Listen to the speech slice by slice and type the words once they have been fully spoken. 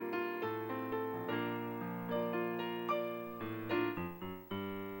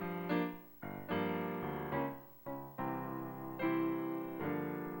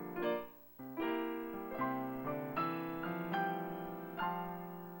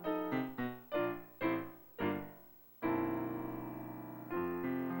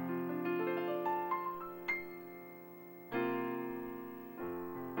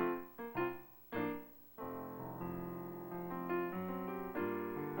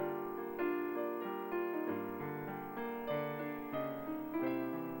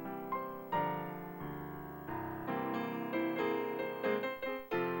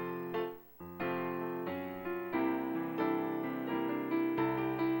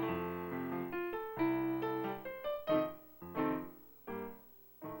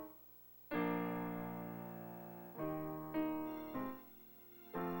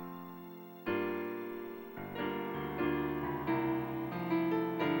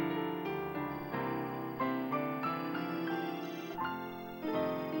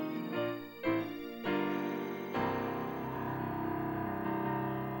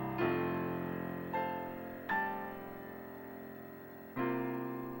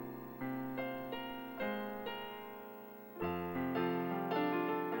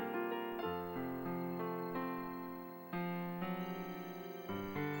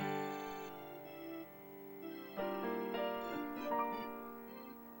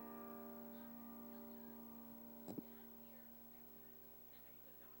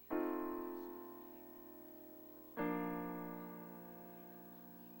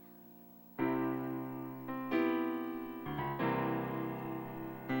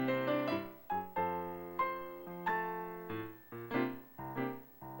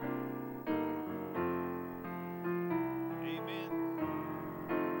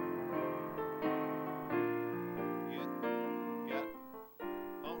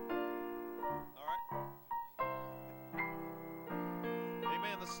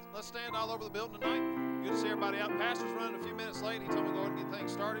Let's stand all over the building tonight. Good to see everybody out. Pastor's running a few minutes late. He told me to go ahead and get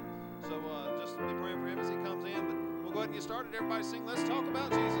things started. So just be praying for him as he comes in. But we'll go ahead and get started. Everybody sing, Let's Talk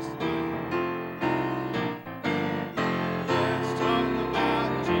About Jesus tonight. Let's talk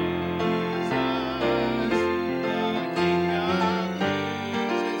about Jesus.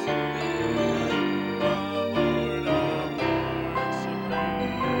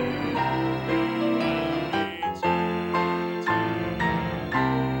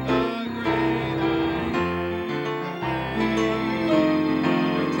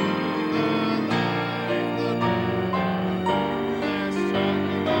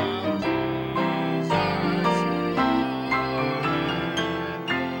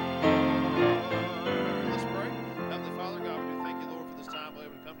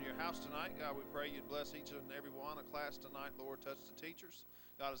 Each and every one of class tonight, Lord, touch the teachers.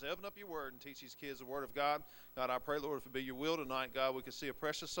 God, as they open up your word and teach these kids the word of God, God, I pray, Lord, if it be your will tonight, God, we could see a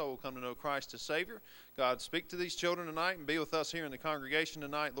precious soul come to know Christ as Savior. God, speak to these children tonight and be with us here in the congregation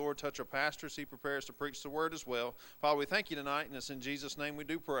tonight. Lord, touch our pastor as he prepares to preach the word as well. Father, we thank you tonight, and it's in Jesus' name we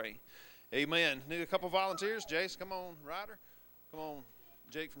do pray. Amen. Need a couple volunteers. Jace, come on. Ryder, come on.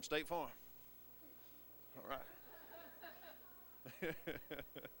 Jake from State Farm. All right.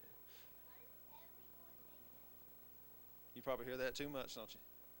 You probably hear that too much, don't you?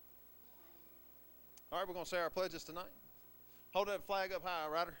 All right, we're going to say our pledges tonight. Hold that flag up high,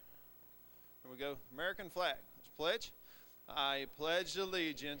 Ryder. Here we go. American flag. Let's pledge. I pledge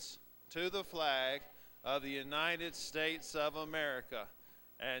allegiance to the flag of the United States of America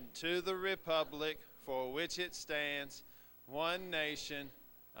and to the republic for which it stands, one nation,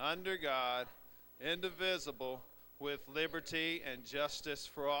 under God, indivisible, with liberty and justice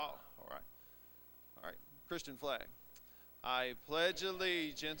for all. All right. Christian flag. I pledge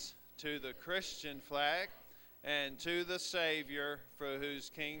allegiance to the Christian flag and to the Savior for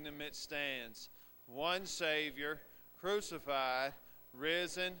whose kingdom it stands, one Savior, crucified,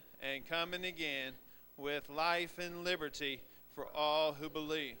 risen, and coming again, with life and liberty for all who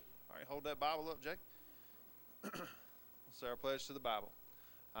believe. All right, hold that Bible up, Jake. Let's say our pledge to the Bible.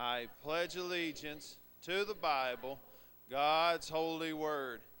 I pledge allegiance to the Bible, God's holy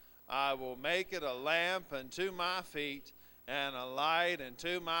word. I will make it a lamp unto my feet and a light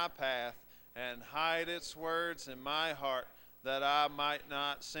unto my path, and hide its words in my heart, that I might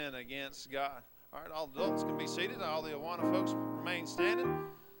not sin against God. All right, all adults can be seated. All the Awana folks remain standing.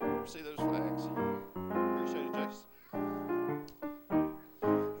 See those flags. Appreciate it, Jason.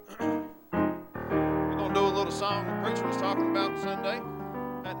 We're going to do a little song the preacher was talking about Sunday.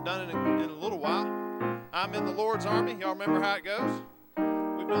 Hadn't done it in a little while. I'm in the Lord's army. Y'all remember how it goes?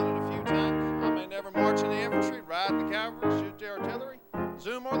 We've done it a few times. I may never march in the infantry, ride in the cavalry, shoot the artillery,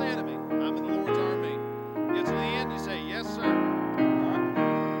 zoom or the enemy. I'm in the Lord's army. Get to the end, you say, yes, sir. All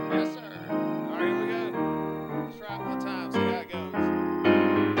right. Yes, sir. All right, here we go. Let's try it one time, see how it goes.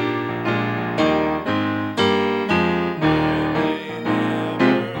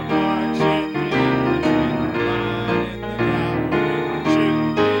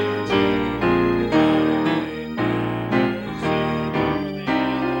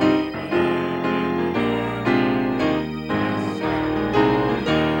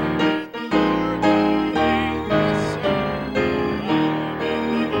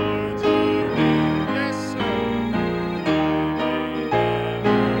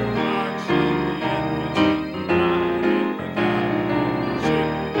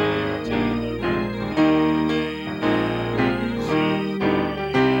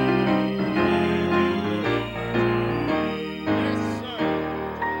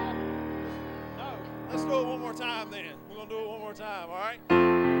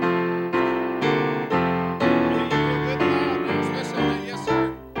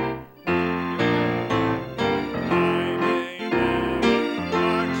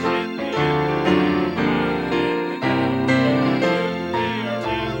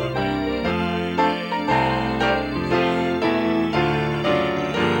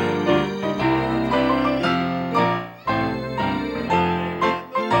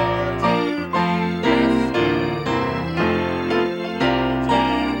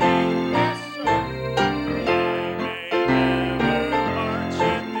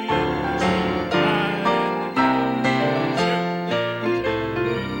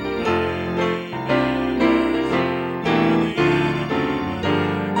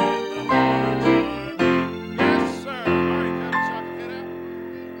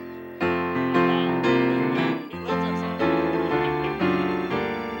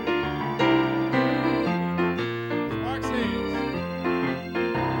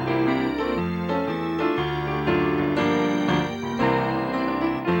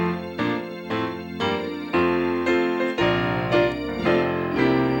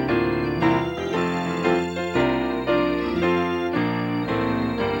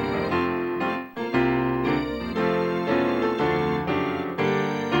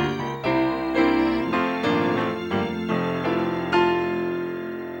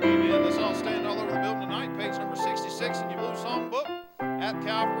 at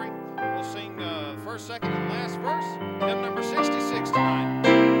Calvary. We'll sing first, second, and last verse, hymn number 66 tonight.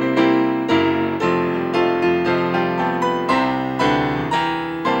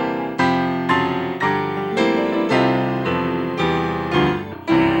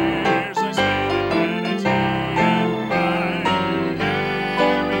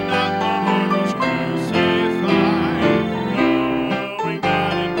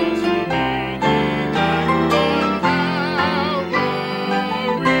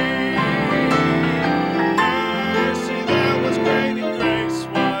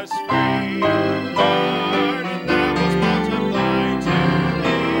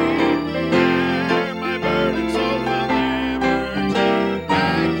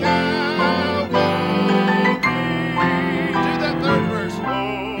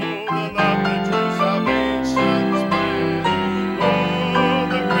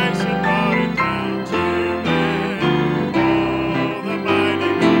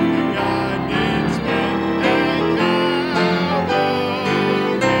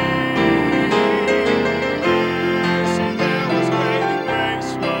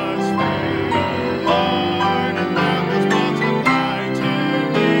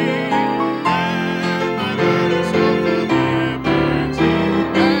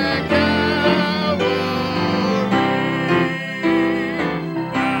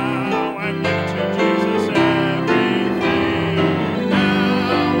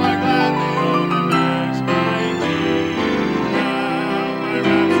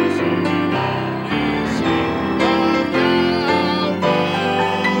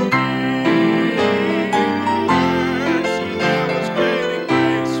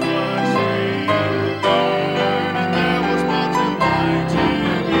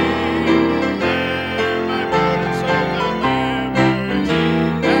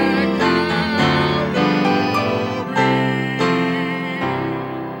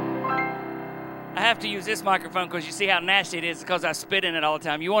 This microphone because you see how nasty it is because I spit in it all the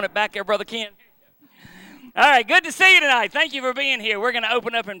time. You want it back there, Brother Ken? All right, good to see you tonight. Thank you for being here. We're going to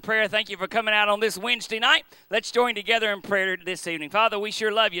open up in prayer. Thank you for coming out on this Wednesday night. Let's join together in prayer this evening. Father, we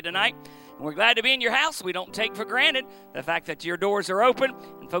sure love you tonight. And we're glad to be in your house. We don't take for granted the fact that your doors are open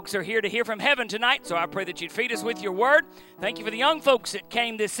and folks are here to hear from heaven tonight. So I pray that you'd feed us with your word. Thank you for the young folks that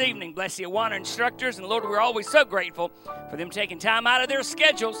came this evening. Bless the Awana instructors. And Lord, we're always so grateful for them taking time out of their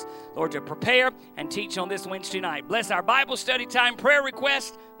schedules, Lord, to prepare and teach on this Wednesday night. Bless our Bible study time, prayer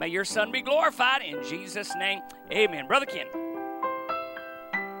request. May your son be glorified in Jesus' name. Amen. Brother Ken.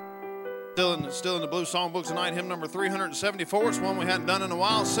 Still in the Blue Songbook tonight, hymn number 374. It's one we hadn't done in a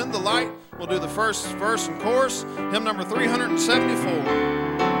while. Send the Light. We'll do the first verse and chorus. Hymn number 374.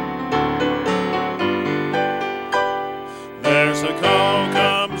 There's a call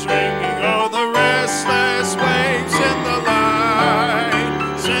comes ringing, oh, the restless waves. Send the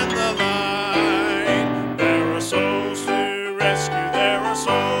light, send the light. There are souls to rescue, there are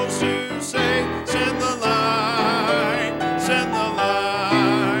souls to save. Send the light, send the light.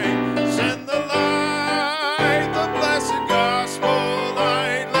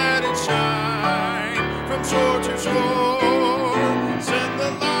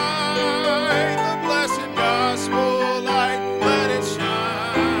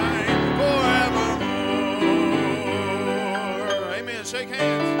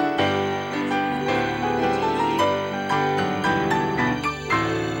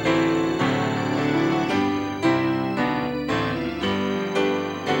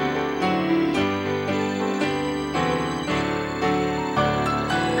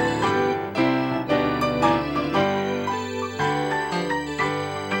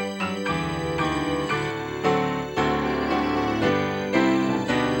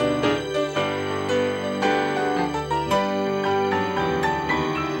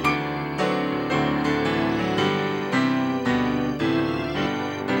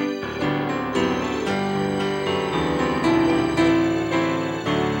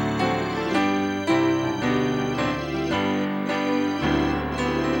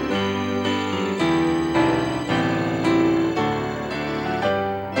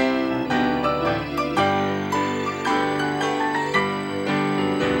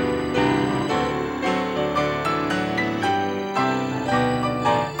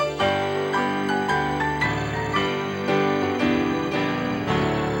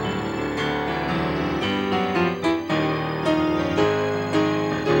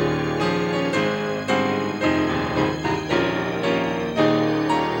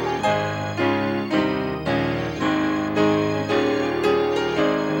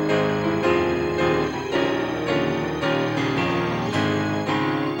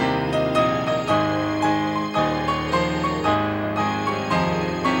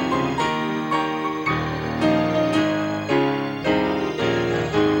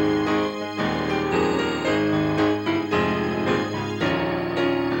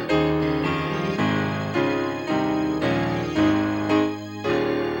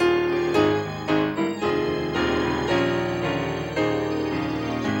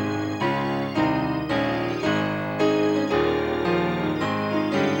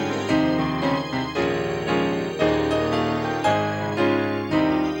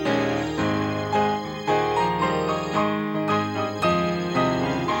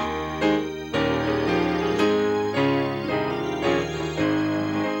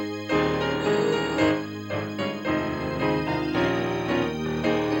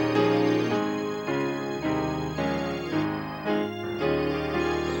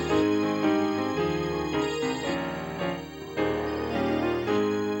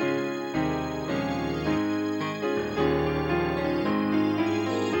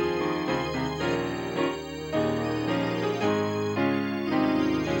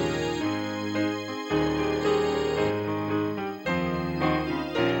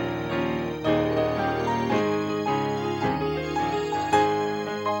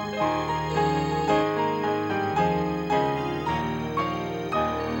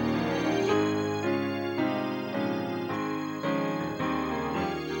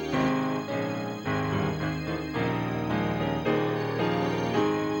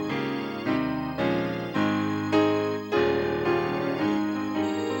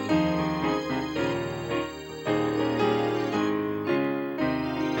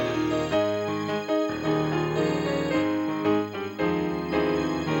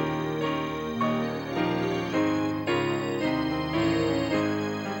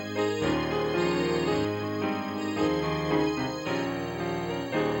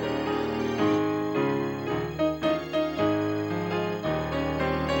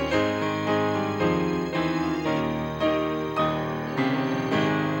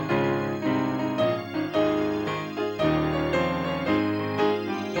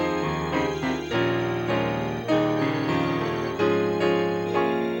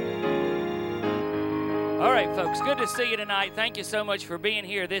 All right, folks, good to see you tonight. Thank you so much for being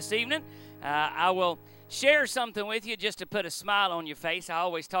here this evening. I will share something with you just to put a smile on your face. I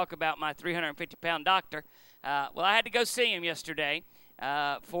always talk about my 350-pound doctor. Well, I had to go see him yesterday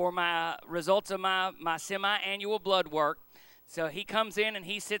for my results of my semi-annual blood work. So he comes in and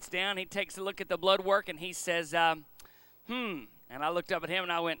he sits down. He takes a look at the blood work and he says, And I looked up at him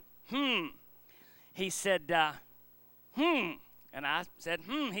and I went, He said, And I said,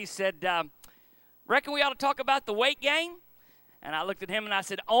 He said, reckon we ought to talk about the weight gain? And I looked at him and I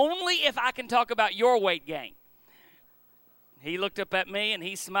said, only if I can talk about your weight gain. He looked up at me and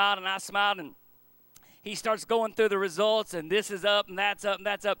he smiled and I smiled, and he starts going through the results, and this is up and that's up and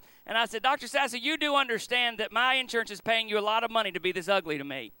that's up. And I said, Dr. Sasser, you do understand that my insurance is paying you a lot of money to be this ugly to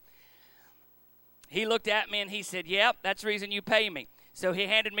me. He looked at me and he said, yep, that's the reason you pay me. So he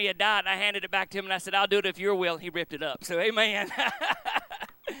handed me a diet, and I handed it back to him, and I said, I'll do it if your will. He ripped it up. So amen.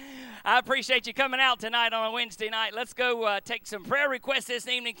 I appreciate you coming out tonight on a Wednesday night. Let's go take some prayer requests this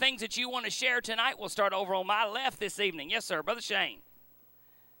evening, things that you want to share tonight. We'll start over on my left this evening. Yes, sir, Brother Shane.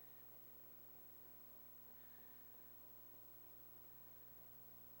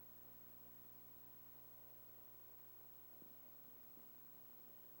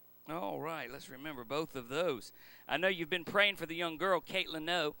 All right, let's remember both of those. I know you've been praying for the young girl, Caitlin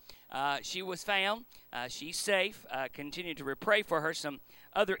No. She was found. She's safe. Continue to pray for her. Some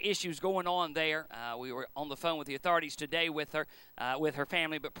other issues going on there. We were on the phone with the authorities today with her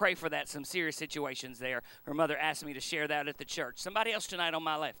family, but pray for that. Some serious situations there. Her mother asked me to share that at the church. Somebody else tonight on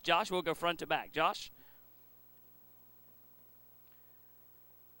my left. Josh, we'll go front to back. Josh?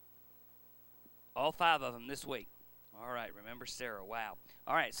 All 5 of them this week. All right, remember Sarah. Wow.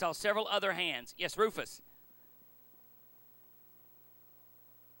 All right, saw several other hands. Yes, Rufus.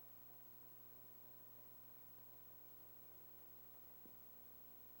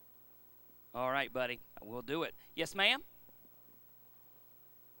 All right, buddy. We'll do it. Yes, ma'am?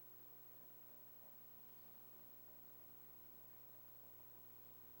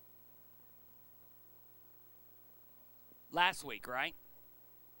 Last week, right?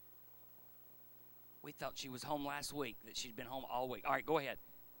 We thought she was home last week, that she'd been home all week. All right, go ahead.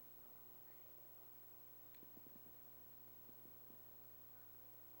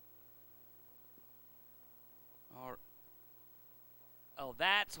 All right. Oh,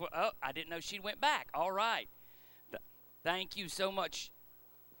 that's what. Oh, I didn't know she went back. All right. Thank you so much.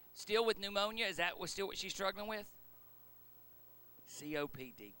 Still with pneumonia? Is that still what she's struggling with?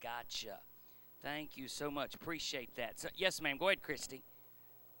 COPD. Gotcha. Thank you so much. Appreciate that. So, yes, ma'am. Go ahead, Christy.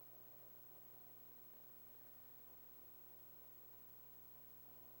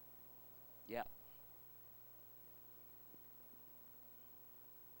 Yeah.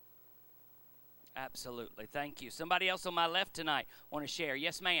 Absolutely. Thank you. Somebody else on my left tonight want to share?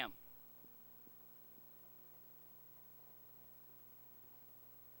 Yes, ma'am.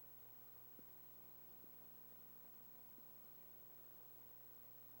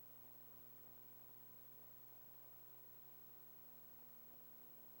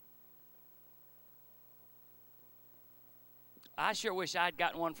 I sure wish I'd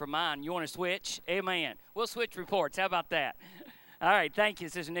gotten one for mine. You want to switch? Amen. We'll switch reports. How about that? All right. Thank you,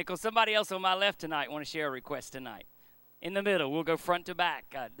 Sister Nichols. Somebody else on my left tonight want to share a request tonight. In the middle. We'll go front to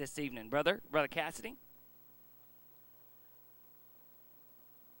back this evening. Brother Cassidy?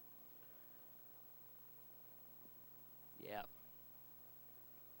 Yep.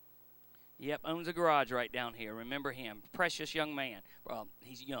 Yep, owns a garage right down here. Remember him. Precious young man. Well,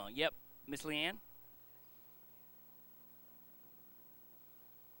 he's young. Yep. Miss Leanne?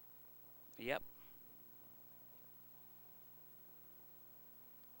 Yep.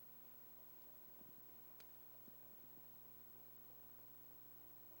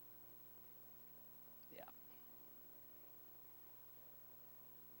 Yeah.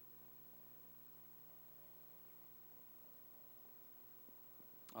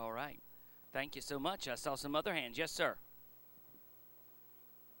 All right. Thank you so much. I saw some other hands. Yes, sir.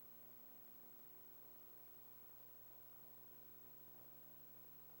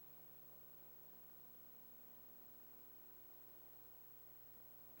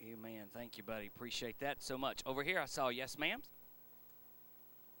 Amen. Thank you, buddy. Appreciate that so much. Over here, I saw yes, ma'am.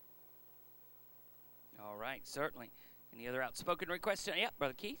 All right, certainly. Any other outspoken requests? Yep,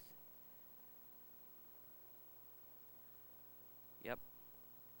 Brother Keith. Yep.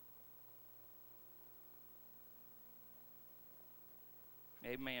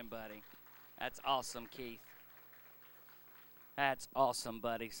 Amen, buddy. That's awesome, Keith. That's awesome,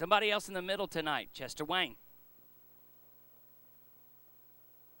 buddy. Somebody else in the middle tonight, Chester Wayne.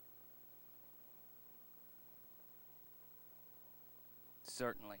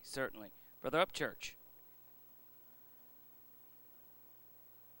 Certainly, certainly. Brother Upchurch.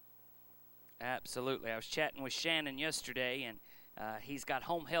 Absolutely. I was chatting with Shannon yesterday, and he's got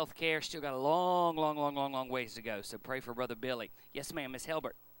home health care. Still got a long ways to go. So pray for Brother Billy. Yes, ma'am, Miss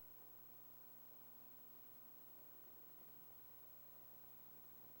Helbert.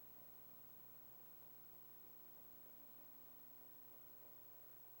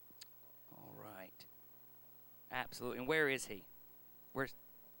 All right. Absolutely. And where is he? Where's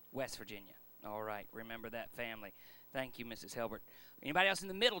West Virginia? All right. Remember that family. Thank you, Mrs. Helbert. Anybody else in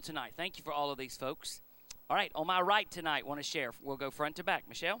the middle tonight? Thank you for all of these folks. All right, on my right tonight, want to share. We'll go front to back.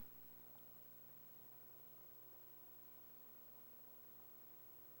 Michelle?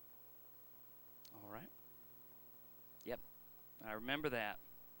 All right. Yep, I remember that.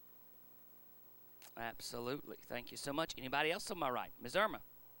 Absolutely. Thank you so much. Anybody else on my right? Ms. Irma?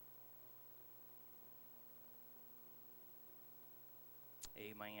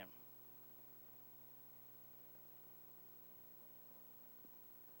 Amen.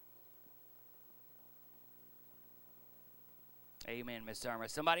 Amen, Miss Irma.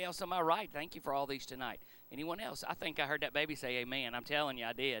 Somebody else on my right, thank you for all these tonight. Anyone else? I think I heard that baby say amen. I'm telling you,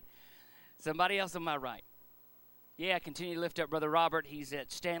 I did. Somebody else on my right. Yeah, continue to lift up Brother Robert. He's at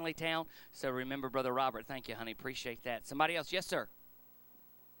Stanleytown, so remember Brother Robert. Thank you, honey. Appreciate that. Somebody else? Yes, sir.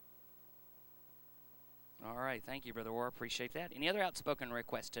 All right, thank you, Brother War. Appreciate that. Any other outspoken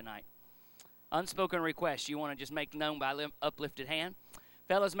requests tonight? Unspoken requests you want to just make known by uplifted hand?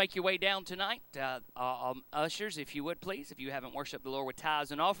 Fellas, make your way down tonight. Ushers, if you would, please. If you haven't worshiped the Lord with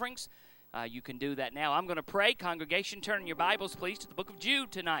tithes and offerings, you can do that now. I'm going to pray. Congregation, turn in your Bibles, please, to the book of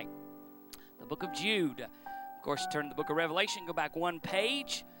Jude tonight. The book of Jude. Of course, turn to the book of Revelation. Go back one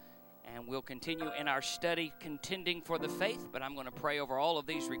page, and we'll continue in our study, contending for the faith. But I'm going to pray over all of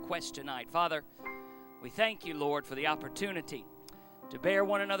these requests tonight. Father, we thank you, Lord, for the opportunity to bear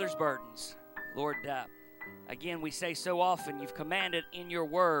one another's burdens. Lord, again, we say so often, you've commanded in your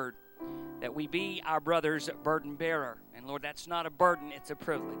word that we be our brother's burden bearer. And Lord, that's not a burden, it's a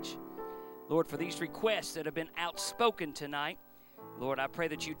privilege. Lord, for these requests that have been outspoken tonight, Lord, I pray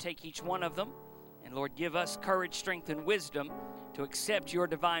that you take each one of them. And Lord, give us courage, strength, and wisdom to accept your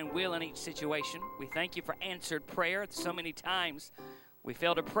divine will in each situation. We thank you for answered prayer. So many times we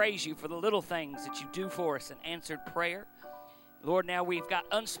fail to praise you for the little things that you do for us in answered prayer. Lord, now we've got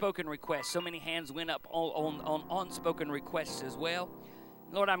unspoken requests. So many hands went up on unspoken requests as well.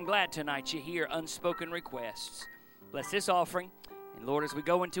 Lord, I'm glad tonight you hear unspoken requests. Bless this offering. And Lord, as we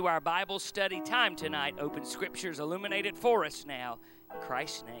go into our Bible study time tonight, open scriptures illuminated for us now. In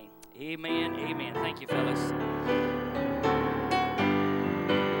Christ's name, amen, amen. Thank you, fellas.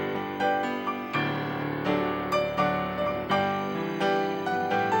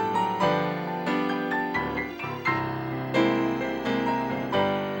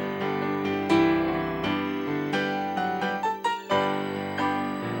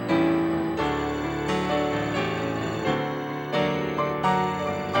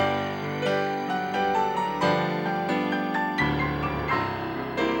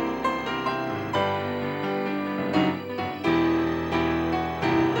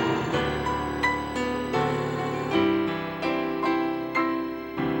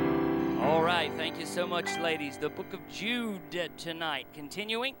 So much, ladies. The book of Jude tonight,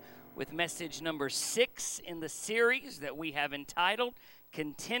 continuing with message number 6 in the series that we have entitled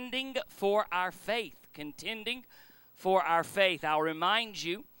Contending for Our Faith. Contending for Our Faith. I'll remind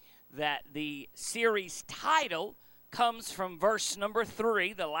you that the series title comes from verse number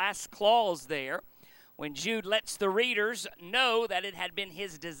 3, the last clause there, when Jude lets the readers know that it had been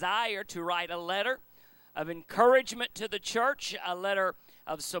his desire to write a letter of encouragement to the church, a letter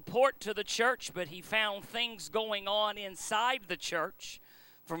of support to the church, but he found things going on inside the church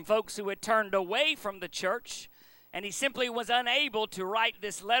from folks who had turned away from the church, and he simply was unable to write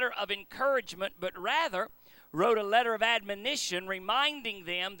this letter of encouragement, but rather wrote a letter of admonition reminding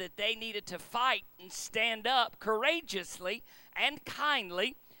them that they needed to fight and stand up courageously and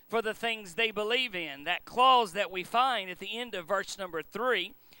kindly for the things they believe in. That clause that we find at the end of verse number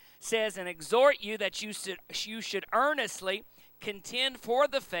 3 says, and exhort you that you should earnestly contend for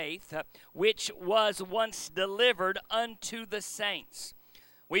the faith which was once delivered unto the saints.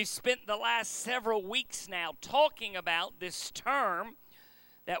 We've spent the last several weeks now talking about this term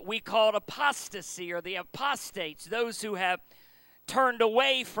that we call apostasy, or the apostates, those who have turned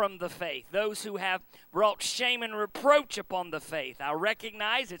away from the faith, those who have brought shame and reproach upon the faith. I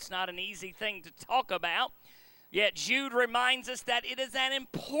recognize it's not an easy thing to talk about, yet Jude reminds us that it is an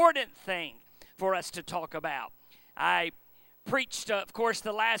important thing for us to talk about. I preached, of course,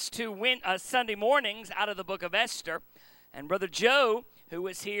 the last two Sunday mornings out of the book of Esther. And Brother Joe, who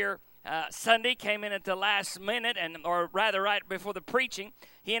was here Sunday, came in at the last minute, or rather right before the preaching.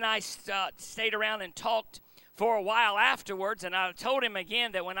 He and I stayed around and talked for a while afterwards, and I told him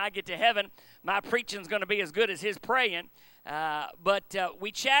again that when I get to heaven, my preaching's going to be as good as his praying. But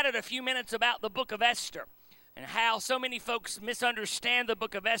we chatted a few minutes about the book of Esther and how so many folks misunderstand the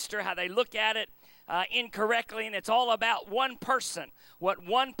book of Esther, how they look at it incorrectly, and it's all about one person, what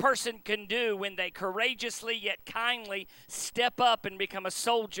one person can do when they courageously yet kindly step up and become a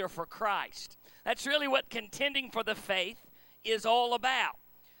soldier for Christ. That's really what contending for the faith is all about.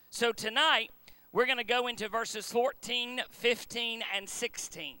 So tonight, we're going to go into verses 14, 15, and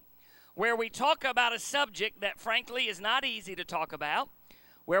 16, where we talk about a subject that frankly is not easy to talk about,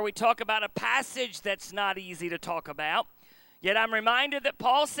 where we talk about a passage that's not easy to talk about. Yet I'm reminded that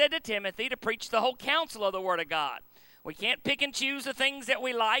Paul said to Timothy to preach the whole counsel of the Word of God. We can't pick and choose the things that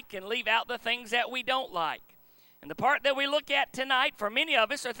we like and leave out the things that we don't like. And the part that we look at tonight, for many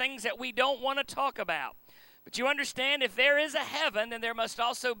of us, are things that we don't want to talk about. But you understand, if there is a heaven, then there must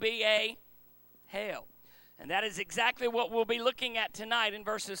also be a hell. And that is exactly what we'll be looking at tonight in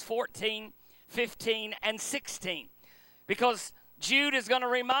verses 14, 15, and 16. Because Jude is going to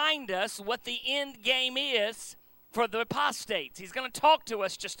remind us what the end game is for the apostates. He's going to talk to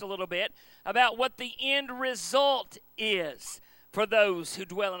us just a little bit about what the end result is for those who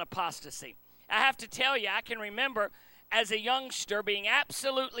dwell in apostasy. I have to tell you, I can remember as a youngster being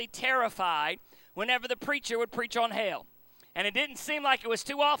absolutely terrified whenever the preacher would preach on hell. And it didn't seem like it was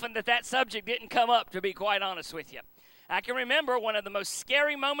too often that subject didn't come up, to be quite honest with you. I can remember one of the most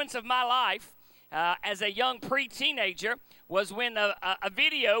scary moments of my life as a young pre-teenager was when a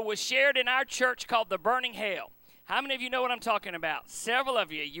video was shared in our church called The Burning Hell. How many of you know what I'm talking about? Several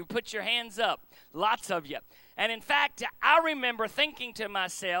of you. You put your hands up. Lots of you. And in fact, I remember thinking to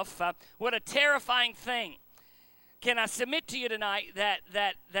myself, what a terrifying thing. Can I submit to you tonight that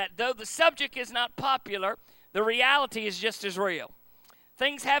though the subject is not popular, the reality is just as real.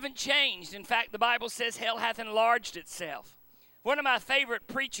 Things haven't changed. In fact, the Bible says hell hath enlarged itself. One of my favorite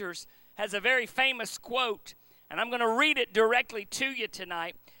preachers has a very famous quote, and I'm going to read it directly to you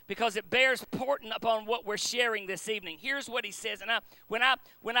tonight, because it bears important upon what we're sharing this evening. Here's what he says, and when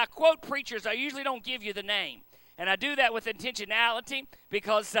I quote preachers, I usually don't give you the name, and I do that with intentionality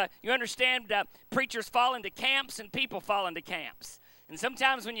because you understand, preachers fall into camps and people fall into camps. And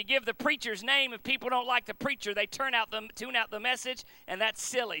sometimes when you give the preacher's name, if people don't like the preacher, they tune out the message, and that's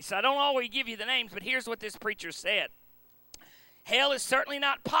silly. So I don't always give you the names, but here's what this preacher said. Hell is certainly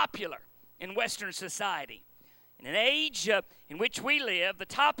not popular in Western society. In an age in which we live, the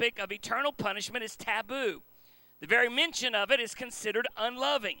topic of eternal punishment is taboo. The very mention of it is considered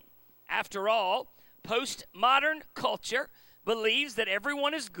unloving. After all, postmodern culture believes that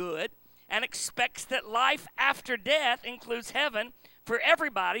everyone is good and expects that life after death includes heaven for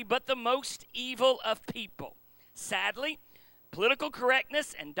everybody but the most evil of people. Sadly, political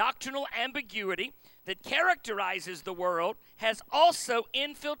correctness and doctrinal ambiguity that characterizes the world has also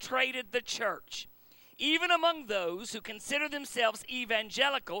infiltrated the church. Even among those who consider themselves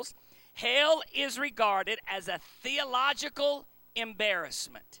evangelicals, hell is regarded as a theological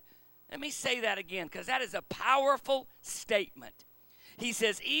embarrassment. Let me say that again, because that is a powerful statement. He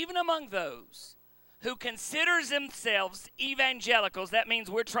says, even among those who consider themselves evangelicals, that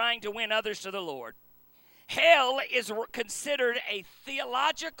means we're trying to win others to the Lord, hell is considered a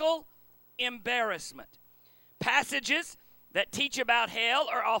theological embarrassment. Passages that teach about hell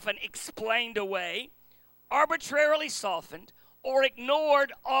are often explained away, arbitrarily softened, or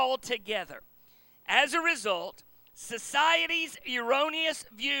ignored altogether. As a result, society's erroneous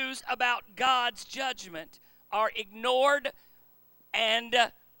views about God's judgment are ignored and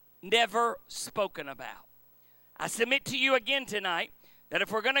never spoken about. I submit to you again tonight that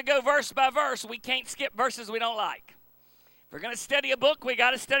if we're going to go verse by verse, we can't skip verses we don't like. If we're going to study a book, we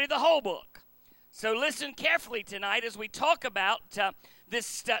got to study the whole book. So listen carefully tonight as we talk about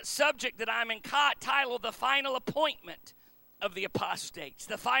this subject that I'm entitled The Final Appointment of the Apostates.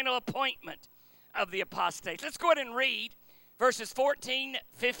 The Final Appointment of the Apostates. Let's go ahead and read verses 14,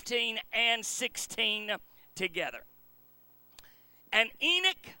 15, and 16 together. And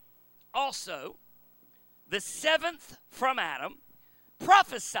Enoch also, the seventh from Adam,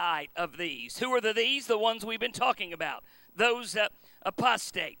 prophesied of these. Who are these? The ones we've been talking about. Those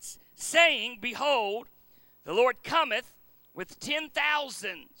apostates. Saying, behold, the Lord cometh with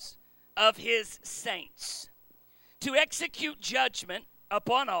 10,000s of his saints, to execute judgment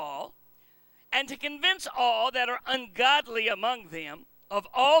upon all, and to convince all that are ungodly among them of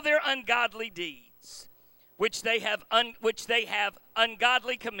all their ungodly deeds, which they have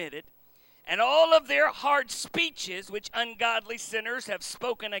ungodly committed, and all of their hard speeches which ungodly sinners have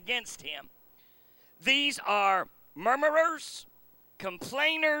spoken against him. These are murmurers,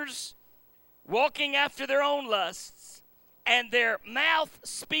 complainers, walking after their own lusts, and their mouth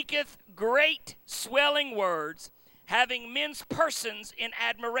speaketh great swelling words, having men's persons in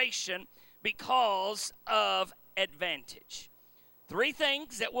admiration because of advantage. 3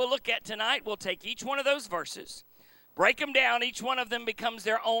 things that we'll look at tonight. We'll take each one of those verses, break them down. Each one of them becomes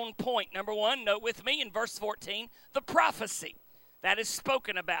their own point. Number 1, note with me in verse 14, the prophecy that is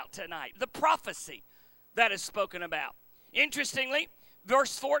spoken about tonight. The prophecy that is spoken about. Interestingly,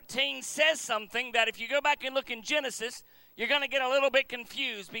 verse 14 says something that if you go back and look in Genesis, you're going to get a little bit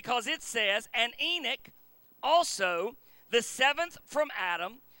confused, because it says, and Enoch also, the 7th from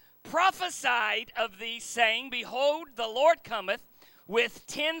Adam, prophesied of thee, saying, behold, the Lord cometh with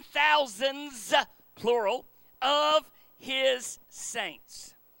 10,000s, plural, of his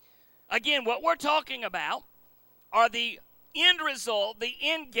saints. Again, what we're talking about are the end result, the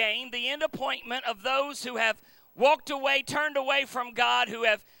end game, the end appointment of those who have walked away, turned away from God, who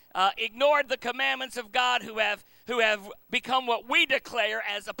have ignored the commandments of God, who have become what we declare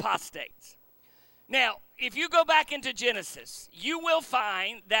as apostates. Now, if you go back into Genesis, you will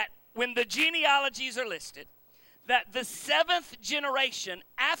find that when the genealogies are listed, that the 7th generation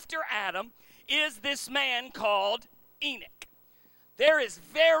after Adam is this man called Enoch. There is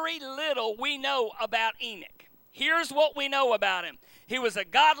very little we know about Enoch. Here's what we know about him. He was a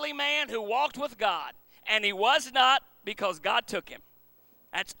godly man who walked with God, and he was not because God took him.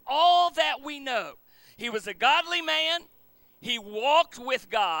 That's all that we know. He was a godly man, he walked with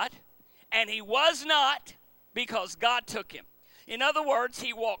God, and he was not because God took him. In other words,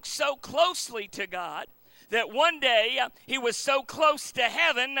 he walked so closely to God that one day he was so close to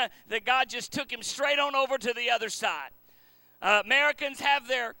heaven that God just took him straight on over to the other side. Americans have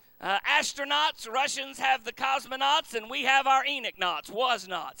their astronauts, Russians have the cosmonauts, and we have our Enoch-nauts,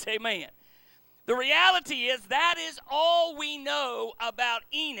 was-nots. Amen. The reality is that is all we know about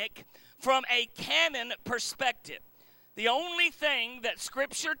Enoch from a canon perspective. The only thing that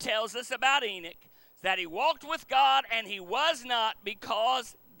Scripture tells us about Enoch is that he walked with God and he was not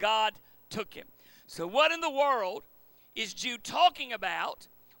because God took him. So what in the world is Jude talking about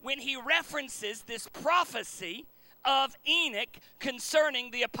when he references this prophecy of Enoch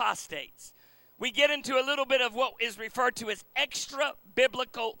concerning the apostates? We get into a little bit of what is referred to as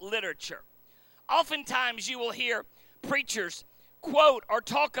extra-biblical literature. Oftentimes you will hear preachers quote or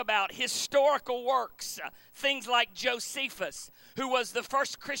talk about historical works, things like Josephus, who was the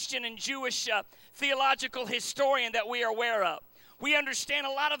first Christian and Jewish theological historian that we are aware of. We understand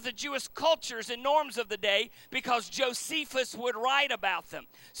a lot of the Jewish cultures and norms of the day because Josephus would write about them.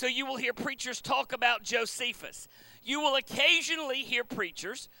 So you will hear preachers talk about Josephus. You will occasionally hear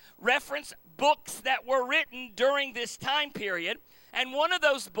preachers reference books that were written during this time period, and one of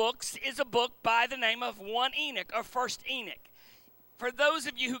those books is a book by the name of 1 Enoch, or 1 Enoch. For those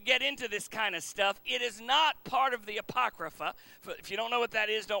of you who get into this kind of stuff, it is not part of the Apocrypha. If you don't know what that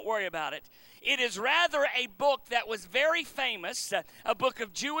is, don't worry about it. It is rather a book that was very famous, a book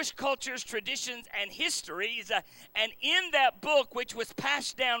of Jewish cultures, traditions, and histories. And in that book, which was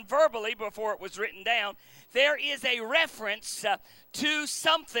passed down verbally before it was written down, there is a reference to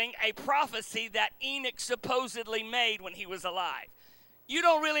something, a prophecy that Enoch supposedly made when he was alive. You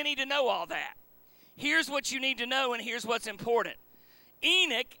don't really need to know all that. Here's what you need to know, and here's what's important.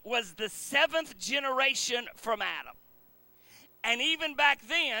 Enoch was the 7th generation from Adam. And even back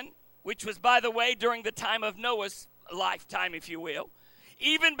then, which was, by the way, during the time of Noah's lifetime, if you will,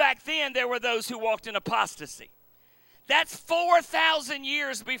 even back then there were those who walked in apostasy. That's 4,000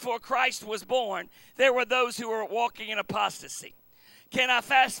 years before Christ was born, there were those who were walking in apostasy. Can I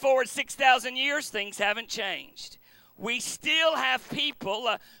fast forward 6,000 years? Things haven't changed. We still have people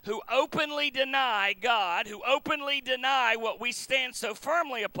who openly deny God, who openly deny what we stand so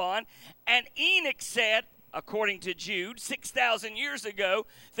firmly upon. And Enoch said, according to Jude, 6,000 years ago,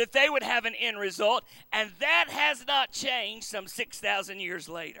 that they would have an end result. And that has not changed some 6,000 years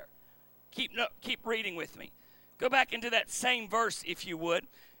later. Keep reading with me. Go back into that same verse, if you would,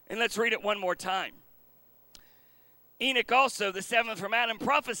 and let's read it one more time. Enoch also, the 7th from Adam,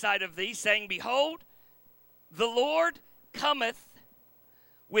 prophesied of thee, saying, behold, the Lord cometh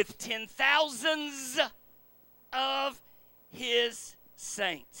with 10,000s of his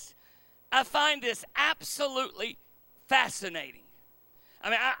saints. I find this absolutely fascinating. I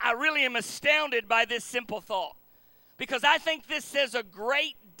mean, I really am astounded by this simple thought, because I think this says a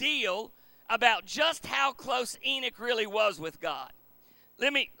great deal about just how close Enoch really was with God.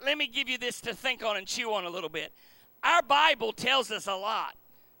 Let me give you this to think on and chew on a little bit. Our Bible tells us a lot.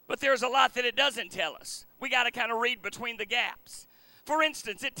 But there's a lot that it doesn't tell us. We got to kind of read between the gaps. For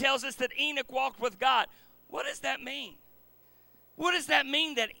instance, it tells us that Enoch walked with God. What does that mean? What does that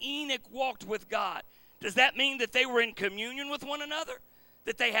mean that Enoch walked with God? Does that mean that they were in communion with one another?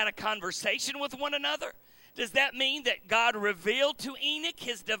 That they had a conversation with one another? Does that mean that God revealed to Enoch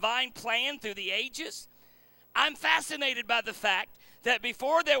his divine plan through the ages? I'm fascinated by the fact that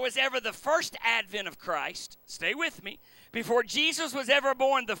before there was ever the first advent of Christ, stay with me, before Jesus was ever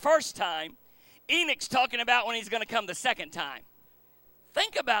born the first time, Enoch's talking about when he's going to come the second time.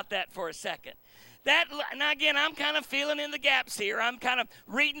 Think about that for a second. Now again, I'm kind of filling in the gaps here. I'm kind of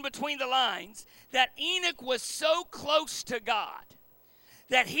reading between the lines. That Enoch was so close to God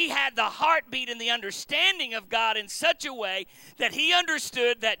that he had the heartbeat and the understanding of God in such a way that he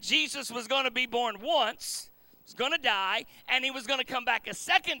understood that Jesus was going to be born once, was going to die, and he was going to come back a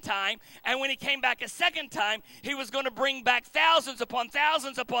second time. And when he came back a second time, he was going to bring back thousands upon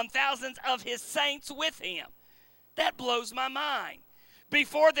thousands upon thousands of his saints with him. That blows my mind.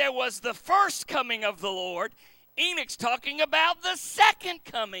 Before there was the first coming of the Lord, Enoch's talking about the second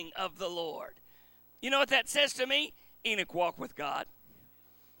coming of the Lord. You know what that says to me? Enoch walked with God.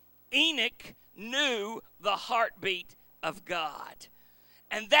 Enoch knew the heartbeat of God.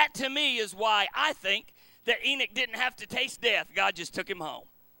 And that to me is why I think that Enoch didn't have to taste death. God just took him home.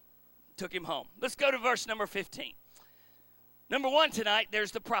 Took him home. Let's go to verse number 15. Number 1 tonight,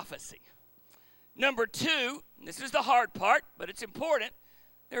 there's the prophecy. Number 2, this is the hard part, but it's important,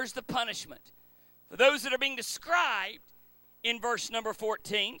 there's the punishment. For those that are being described in verse number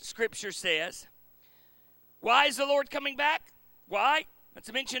 14, Scripture says, why is the Lord coming back? Why?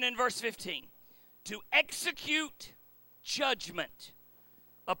 Let's mention in verse 15. To execute judgment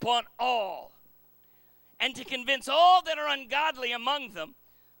upon all, and to convince all that are ungodly among them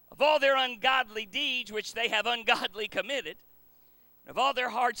of all their ungodly deeds which they have ungodly committed, of all their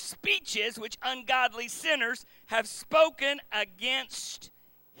hard speeches which ungodly sinners have spoken against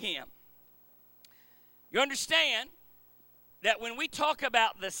him. You understand that when we talk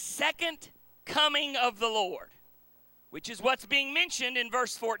about the second coming of the Lord, which is what's being mentioned in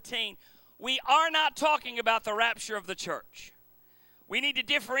verse 14, we are not talking about the rapture of the church. We need to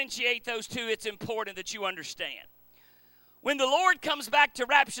differentiate those two. It's important that you understand. When the Lord comes back to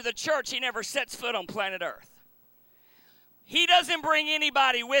rapture the church, he never sets foot on planet Earth. He doesn't bring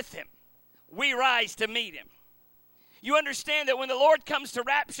anybody with him. We rise to meet him. You understand that when the Lord comes to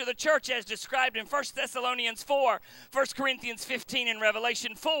rapture the church, as described in 1 Thessalonians 4, 1 Corinthians 15, and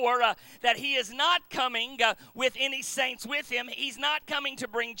Revelation 4, that he is not coming with any saints with him. He's not coming to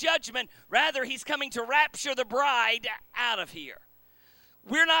bring judgment. Rather, he's coming to rapture the bride out of here.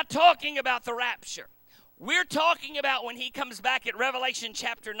 We're not talking about the rapture. We're talking about when he comes back at Revelation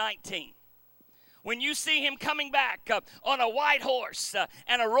chapter 19. When you see him coming back on a white horse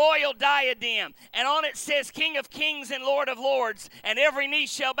and a royal diadem, and on it says King of Kings and Lord of Lords, and every knee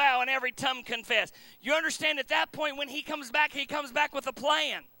shall bow and every tongue confess. You understand at that point when he comes back with a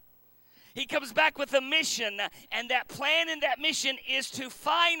plan. He comes back with a mission, and that plan and that mission is to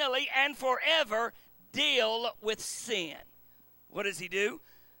finally and forever deal with sin. What does he do?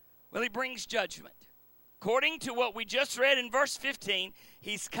 Well, he brings judgment. According to what we just read in verse 15,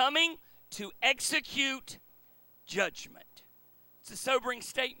 he's coming to execute judgment. It's a sobering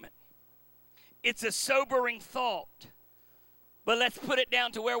statement. It's a sobering thought. But let's put it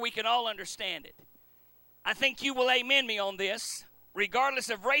down to where we can all understand it. I think you will amen me on this. Regardless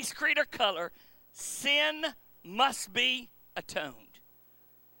of race, creed, or color, sin must be atoned.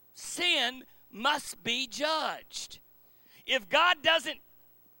 Sin must be judged. If God doesn't,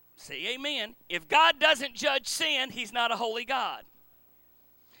 say amen, if God doesn't judge sin, he's not a holy God.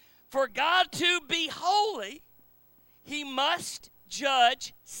 For God to be holy, he must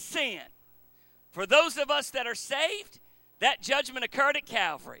judge sin. For those of us that are saved, that judgment occurred at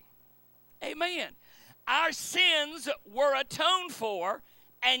Calvary. Amen. Our sins were atoned for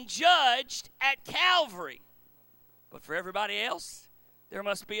and judged at Calvary. But for everybody else, there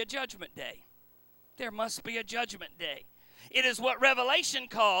must be a judgment day. There must be a judgment day. It is what Revelation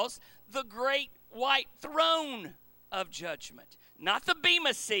calls the great white throne of judgment. Not the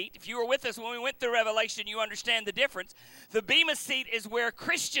Bema seat. If you were with us when we went through Revelation, you understand the difference. The Bema seat is where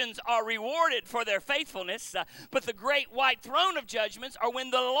Christians are rewarded for their faithfulness, but the great white throne of judgments are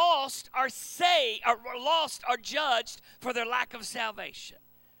when the lost are judged for their lack of salvation.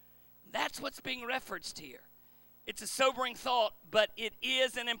 That's what's being referenced here. It's a sobering thought, but it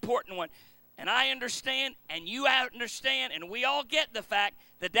is an important one. And I understand, and you understand, and we all get the fact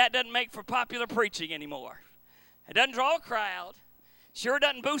that that doesn't make for popular preaching anymore. It doesn't draw a crowd. Sure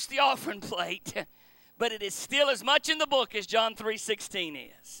doesn't boost the offering plate. but it is still as much in the book as John 3:16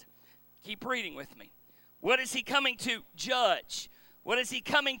 is. Keep reading with me. What is he coming to judge? What is he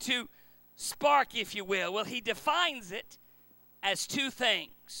coming to spark, if you will? Well, he defines it as two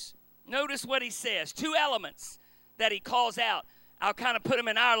things. Notice what he says, two elements that he calls out. I'll kind of put them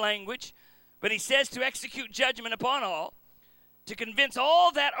in our language, but he says to execute judgment upon all, to convince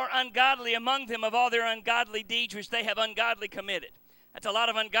all that are ungodly among them of all their ungodly deeds which they have ungodly committed. That's a lot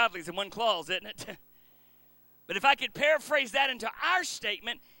of ungodlies in one clause, isn't it? But if I could paraphrase that into our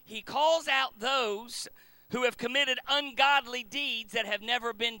statement, he calls out those who have committed ungodly deeds that have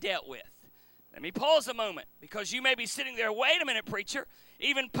never been dealt with. Let me pause a moment, because you may be sitting there, wait a minute, preacher,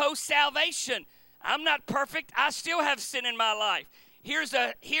 even post-salvation, I'm not perfect. I still have sin in my life. Here's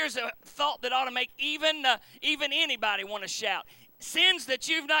a thought that ought to make even anybody want to shout. Sins that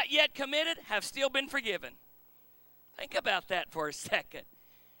you've not yet committed have still been forgiven. Think about that for a second.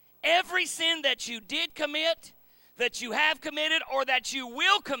 Every sin that you did commit, that you have committed, or that you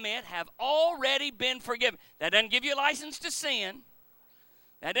will commit have already been forgiven. That doesn't give you a license to sin.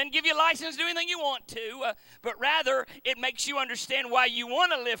 That doesn't give you a license to do anything you want to, but rather it makes you understand why you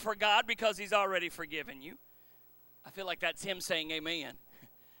want to live for God, because he's already forgiven you. I feel like that's him saying amen.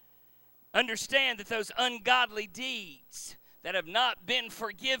 Understand that those ungodly deeds that have not been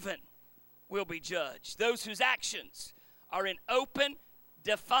forgiven will be judged. Those whose actions are in open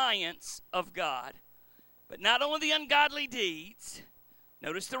defiance of God. But not only the ungodly deeds,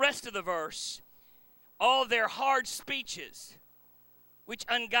 notice the rest of the verse, all their hard speeches, which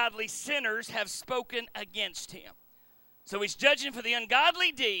ungodly sinners have spoken against him. So he's judging for the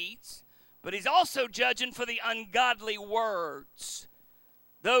ungodly deeds, but he's also judging for the ungodly words.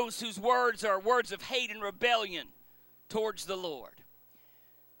 Those whose words are words of hate and rebellion towards the Lord.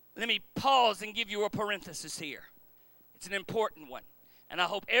 Let me pause and give you a parenthesis here. It's an important one, and I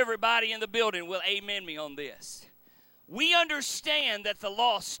hope everybody in the building will amen me on this. We understand that the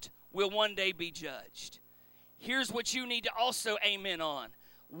lost will one day be judged. Here's what you need to also amen on.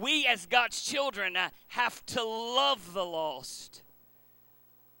 We as God's children have to love the lost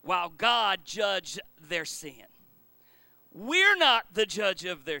while God judges their sin. We're not the judge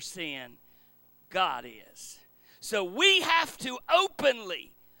of their sin. God is. So we have to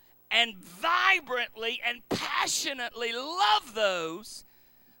openly and vibrantly and passionately love those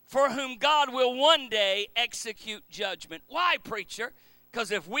for whom God will one day execute judgment. Why, preacher? Because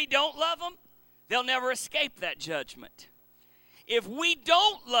if we don't love them, they'll never escape that judgment. If we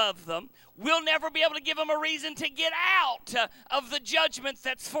don't love them, we'll never be able to give them a reason to get out of the judgment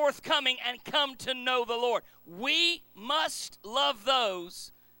that's forthcoming and come to know the Lord. We must love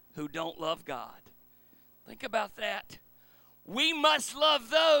those who don't love God. Think about that. We must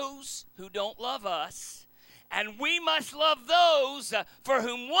love those who don't love us, and we must love those for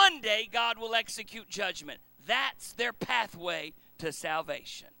whom one day God will execute judgment. That's their pathway to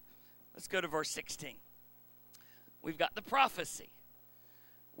salvation. Let's go to verse 16. We've got the prophecy.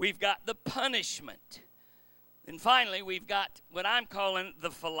 We've got the punishment. And finally, we've got what I'm calling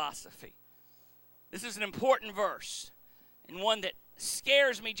the philosophy. This is an important verse, and one that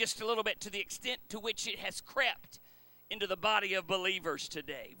scares me just a little bit to the extent to which it has crept into the body of believers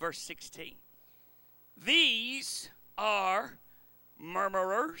today. Verse 16. These are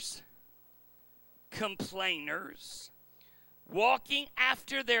murmurers, complainers, walking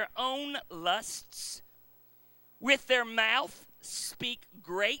after their own lusts, with their mouth speak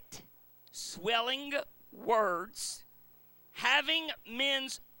great, swelling words, having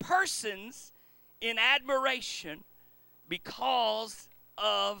men's persons in admiration because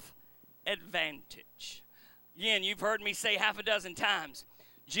of advantage. Again, you've heard me say half a dozen times,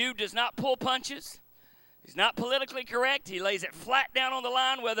 Jude does not pull punches. He's not politically correct. He lays it flat down on the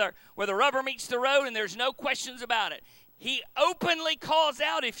line where the rubber meets the road, and there's no questions about it. He openly calls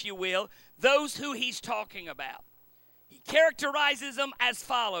out, if you will, those who he's talking about. He characterizes them as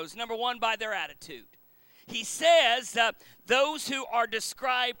follows. Number one, by their attitude. He says those who are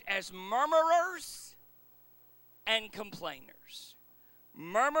described as murmurers and complainers.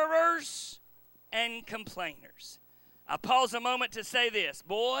 Murmurers and complainers. I pause a moment to say this.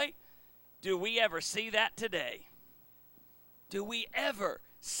 Boy, do we ever see that today? Do we ever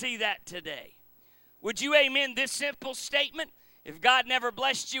see that today? Would you amen this simple statement? If God never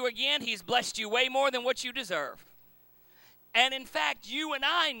blessed you again, he's blessed you way more than what you deserve. And in fact, you and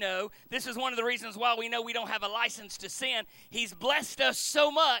I know, this is one of the reasons why we know we don't have a license to sin. He's blessed us so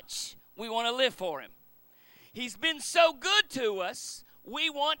much, we want to live for him. He's been so good to us, we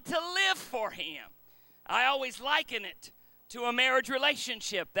want to live for him. I always liken it to a marriage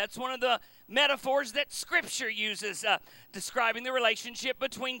relationship. That's one of the metaphors that Scripture uses describing the relationship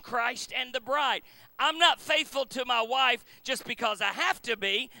between Christ and the bride. I'm not faithful to my wife just because I have to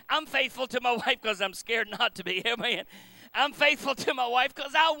be. I'm faithful to my wife because I'm scared not to be. Amen. I'm faithful to my wife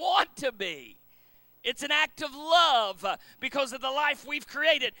because I want to be. It's an act of love because of the life we've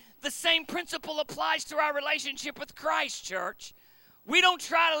created. The same principle applies to our relationship with Christ, church. We don't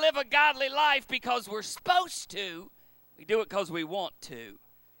try to live a godly life because we're supposed to. We do it because we want to.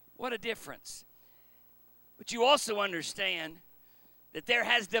 What a difference. But you also understand that there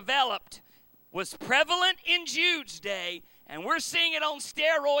has developed, was prevalent in Jude's day, and we're seeing it on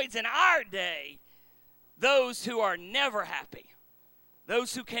steroids in our day, those who are never happy,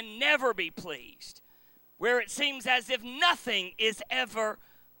 those who can never be pleased, where it seems as if nothing is ever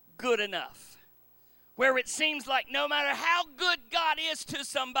good enough, where it seems like no matter how good God is to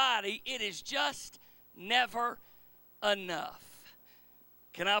somebody, it is just never enough.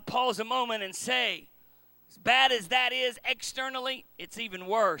 Can I pause a moment and say, as bad as that is externally, it's even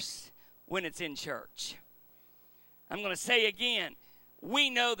worse when it's in church. I'm going to say again, we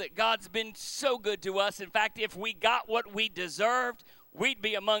know that God's been so good to us. In fact, if we got what we deserved, we'd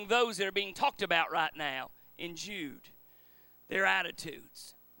be among those that are being talked about right now in Jude. Their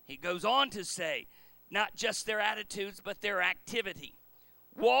attitudes. He goes on to say, not just their attitudes, but their activity.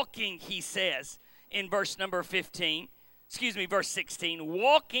 Walking, he says, in verse 16,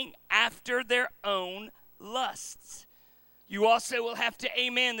 walking after their own lusts. You also will have to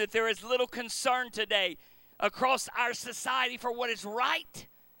amen that there is little concern today across our society for what is right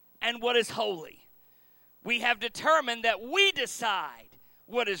and what is holy. We have determined that we decide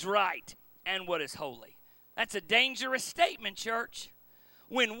what is right and what is holy. That's a dangerous statement, church.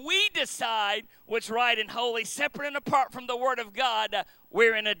 When we decide what's right and holy, separate and apart from the Word of God,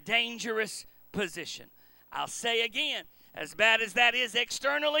 we're in a dangerous position. I'll say again, as bad as that is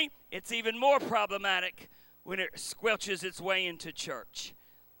externally, it's even more problematic when it squelches its way into church.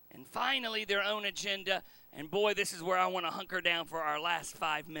 And finally, their own agenda. And boy, this is where I want to hunker down for our last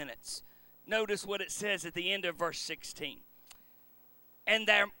 5 minutes. Notice what it says at the end of verse 16. And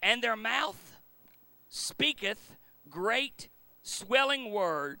their mouth speaketh great swelling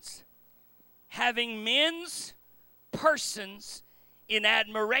words, having men's persons in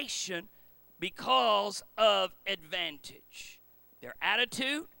admiration because of advantage. Their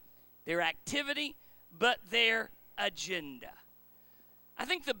attitude, their activity, but their agenda. I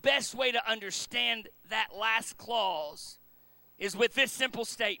think the best way to understand that last clause is with this simple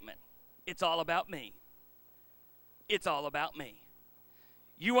statement. It's all about me. It's all about me.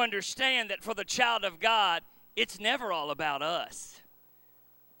 You understand that for the child of God, it's never all about us.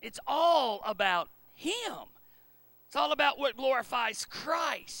 It's all about Him. It's all about what glorifies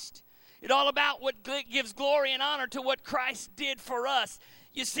Christ. It's all about what gives glory and honor to what Christ did for us.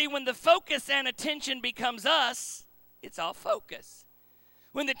 You see, when the focus and attention becomes us, it's all focus.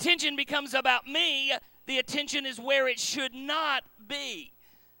 When the attention becomes about me, the attention is where it should not be.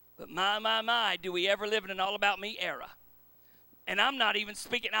 But my, do we ever live in an all-about-me era? And I'm not even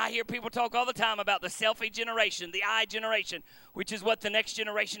speaking, I hear people talk all the time about the selfie generation, the I generation, which is what the next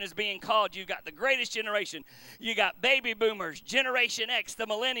generation is being called. You've got the greatest generation. You got baby boomers, Generation X, the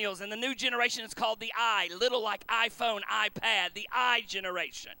millennials, and the new generation is called the I, little like iPhone, iPad, the I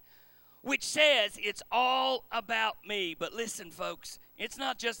generation, which says it's all about me. But listen, folks, it's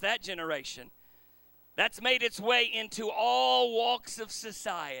not just that generation. That's made its way into all walks of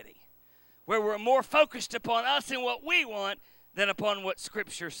society, where we're more focused upon us and what we want than upon what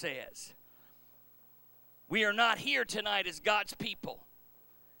Scripture says. We are not here tonight as God's people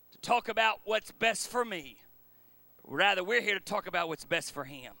to talk about what's best for me. Rather, we're here to talk about what's best for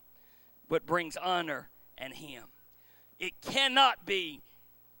Him, what brings honor and Him. It cannot be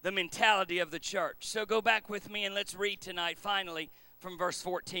the mentality of the church. So go back with me and let's read tonight, finally, from verse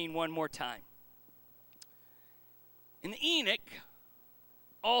 14 one more time. And Enoch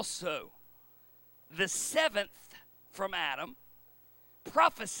also, the seventh from Adam,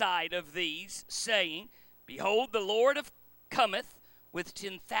 prophesied of these, saying, Behold, the Lord cometh with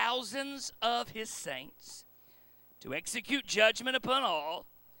 10,000s of his saints, to execute judgment upon all,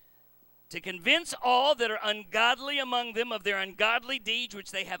 to convince all that are ungodly among them of their ungodly deeds which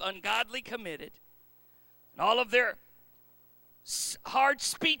they have ungodly committed, and all of their hard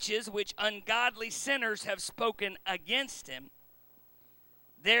speeches which ungodly sinners have spoken against him.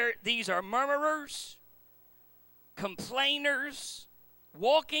 These are murmurers, complainers,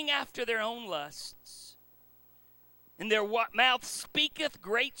 walking after their own lusts. And their mouth speaketh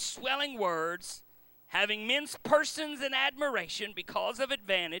great swelling words, having men's persons in admiration because of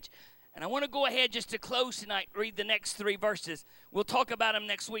advantage. And I want to go ahead just to close tonight, read the next 3 verses. We'll talk about them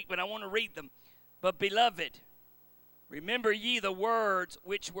next week, but I want to read them. But beloved, remember ye the words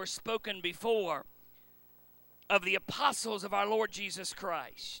which were spoken before of the apostles of our Lord Jesus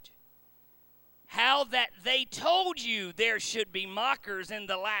Christ, how that they told you there should be mockers in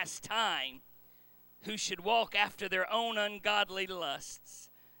the last time, who should walk after their own ungodly lusts.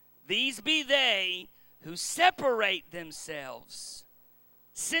 These be they who separate themselves,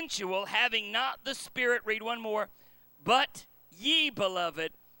 sensual, having not the Spirit, read one more, but ye,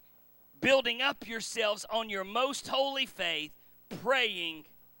 beloved, building up yourselves on your most holy faith, praying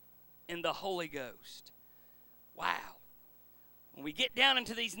in the Holy Ghost. Wow. When we get down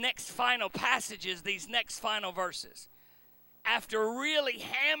into these next final passages, these next final verses, after really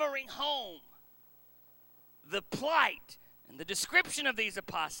hammering home the plight and the description of these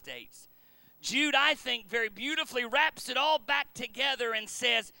apostates, Jude, I think, very beautifully wraps it all back together and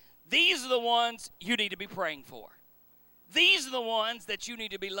says, these are the ones you need to be praying for. These are the ones that you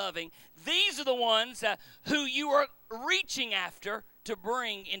need to be loving. These are the ones who you are reaching after to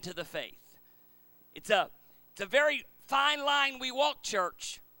bring into the faith. It's a very fine line we walk,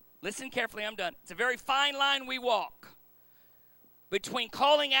 church. Listen carefully, I'm done. It's a very fine line we walk between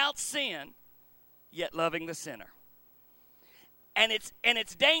calling out sin yet loving the sinner. And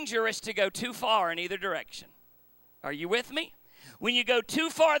it's dangerous to go too far in either direction. Are you with me? When you go too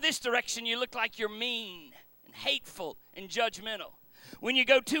far this direction, you look like you're mean and hateful and judgmental. When you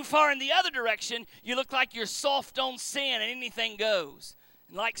go too far in the other direction, you look like you're soft on sin and anything goes.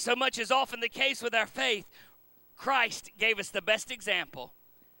 And like so much is often the case with our faith, Christ gave us the best example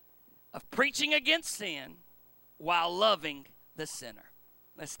of preaching against sin while loving the sinner.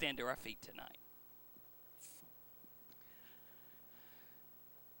 Let's stand to our feet tonight.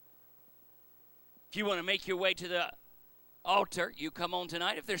 If you want to make your way to the altar, you come on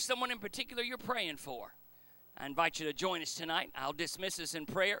tonight. If there's someone in particular you're praying for, I invite you to join us tonight. I'll dismiss us in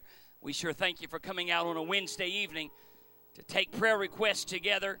prayer. We sure thank you for coming out on a Wednesday evening to take prayer requests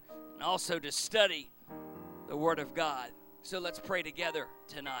together and also to study the Word of God. So let's pray together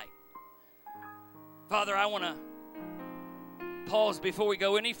tonight. Father, I want to pause before we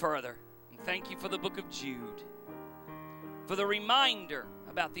go any further and thank you for the book of Jude, for the reminder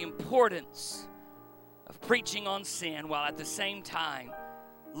about the importance of preaching on sin while at the same time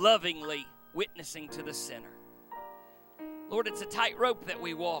lovingly witnessing to the sinner. Lord, it's a tightrope that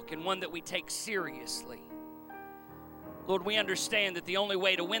we walk and one that we take seriously. Lord, we understand that the only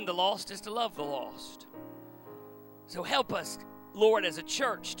way to win the lost is to love the lost. So help us, Lord, as a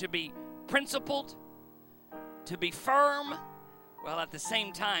church to be principled, to be firm, while at the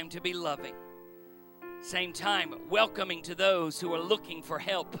same time to be loving. Same time welcoming to those who are looking for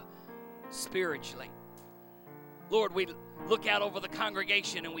help spiritually. Lord, we look out over the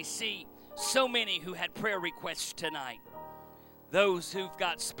congregation and we see so many who had prayer requests tonight. Those who've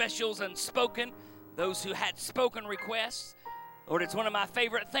got specials unspoken, those who had spoken requests. Lord, it's one of my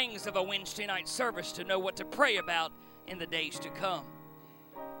favorite things of a Wednesday night service to know what to pray about in the days to come.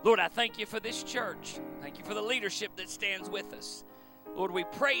 Lord, I thank you for this church. Thank you for the leadership that stands with us. Lord, we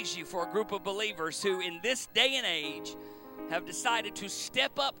praise you for a group of believers who in this day and age have decided to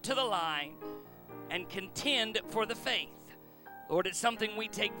step up to the line and contend for the faith. Lord, it's something we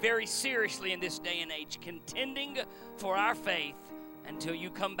take very seriously in this day and age, contending for our faith until you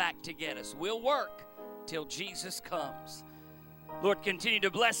come back to get us. We'll work till Jesus comes. Lord, continue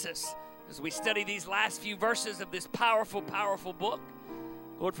to bless us as we study these last few verses of this powerful, powerful book.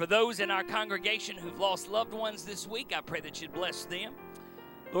 Lord, for those in our congregation who've lost loved ones this week, I pray that you'd bless them.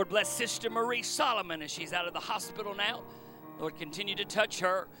 Lord, bless Sister Marie Solomon as she's out of the hospital now. Lord, continue to touch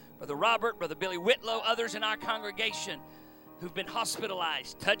her. Brother Robert, Brother Billy Whitlow, others in our congregation who've been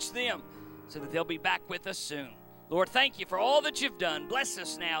hospitalized. Touch them so that they'll be back with us soon. Lord, thank you for all that you've done. Bless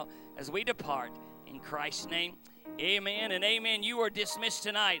us now as we depart. In Christ's name, amen and amen. You are dismissed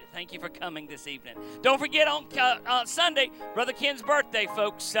tonight. Thank you for coming this evening. Don't forget on Sunday, Brother Ken's birthday,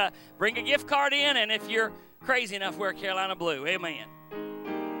 folks. Bring a gift card in, and if you're crazy enough, wear Carolina blue. Amen.